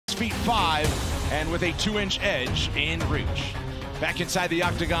6'5", and with a 2-inch edge in reach. Back inside the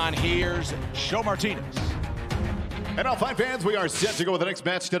octagon, here's Joe Martinez. And now, fight fans, we are set to go with the next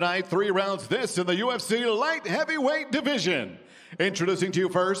match tonight. 3 rounds this in the UFC light heavyweight division. Introducing to you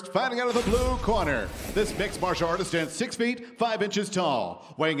first, fighting out of the blue corner. This mixed martial artist stands 6 feet, 5 inches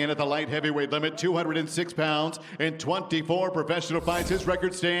tall. Weighing in at the light heavyweight limit, 206 pounds. In 24 professional fights, his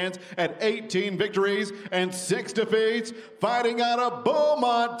record stands at 18 victories and 6 defeats. Fighting out of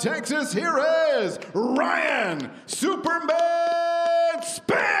Beaumont, Texas, here is Ryan Superman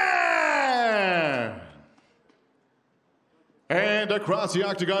Spann! And across the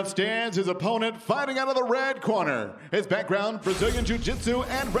octagon stands his opponent, fighting out of the red corner. His background, Brazilian Jiu-Jitsu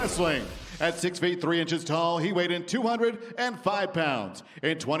and wrestling. At 6 feet 3 inches tall, he weighed in 205 pounds.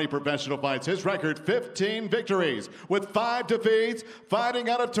 In 20 professional fights, his record 15 victories with 5 defeats. Fighting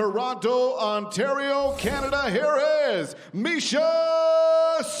out of Toronto, Ontario, Canada, here is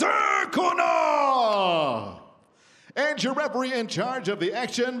Misha girkunov. And your referee in charge of the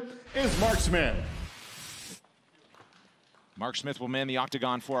action is Mark Smith. Mark Smith will man the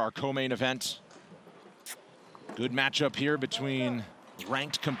octagon for our co-main event. Good matchup here between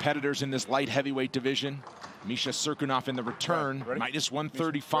ranked competitors in this light heavyweight division. Misha girkunov in the return, minus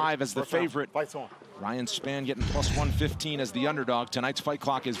 135 as the favorite. Ryan Spann getting plus 115 as the underdog. Tonight's Fight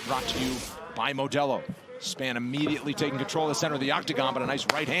Clock is brought to you by Modelo. Spann immediately taking control of the center of the octagon, but a nice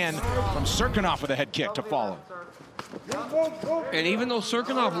right hand from girkunov with a head kick to follow. And even though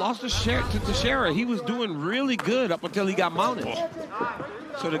girkunov lost to Teixeira, he was doing really good up until he got mounted.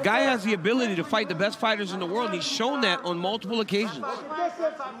 So the guy has the ability to fight the best fighters in the world, and he's shown that on multiple occasions.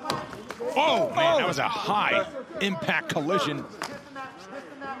 Oh, man, that was a high impact collision.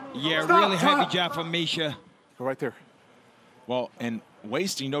 Yeah, really heavy jab from Misha. Go right there. Well, and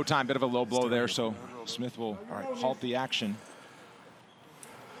wasting no time, bit of a low blow there, so Smith will halt the action.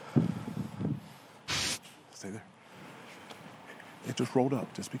 Stay there. It just rolled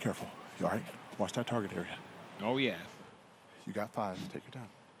up. Just be careful. You all right? Watch that target area. Oh, yeah. You got 5. Take your time.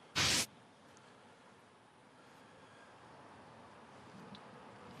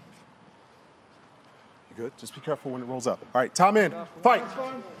 You good? Just be careful when it rolls up. All right, time in. Fight.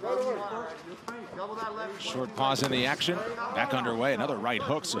 Short pause in the action. Back underway. Another right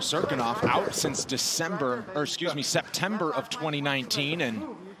hook. So girkunov out since September of 2019, and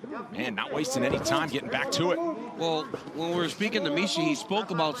man, not wasting any time getting back to it. Well, when we were speaking to Misha, he spoke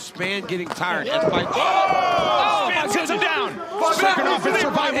about Spann getting tired. And by Spann sits him down. Girkunov in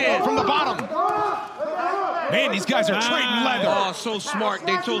survival from the bottom. Man, these guys are trading leather. Oh, so smart.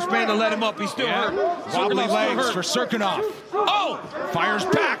 They told Spann to let him up. He's still hurt. Wobbly legs for girkunov. Oh, fires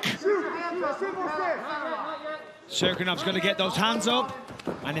back. Girkunov's going to get those hands up.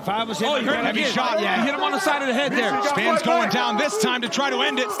 And if I was him, he hurt him heavy shot. Yeah, he hit him on the side of the head there. Spann's going down this time to try to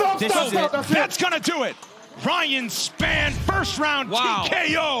end it. That's going to do it. Ryan Spann, first round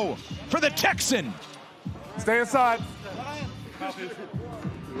TKO for the Texan. Stay inside.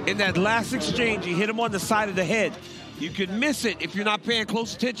 In that last exchange, he hit him on the side of the head. You could miss it if you're not paying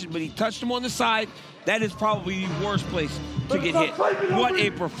close attention, but he touched him on the side. That is probably the worst place to get hit. What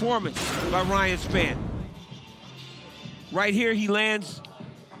a performance by Ryan Spann. Right here, he lands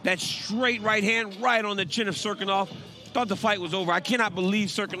that straight right hand right on the chin of girkunov. Thought the fight was over. I cannot believe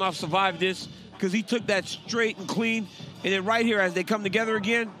girkunov survived this, because he took that straight and clean. And then right here, as they come together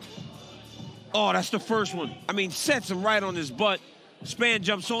again, oh, that's the first one. I mean, sets him right on his butt. Spann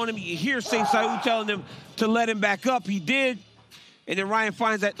jumps on him. You hear Saint Saud telling him to let him back up. He did. And then Ryan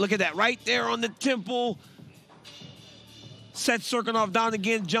finds that, look at that, right there on the temple. Sets girkunov down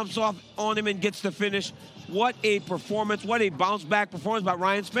again, jumps off on him and gets the finish. What a performance. What a bounce-back performance by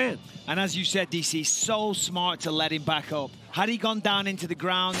Ryan Spann. And as you said, DC, so smart to let him back up. Had he gone down into the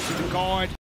ground, to the guard,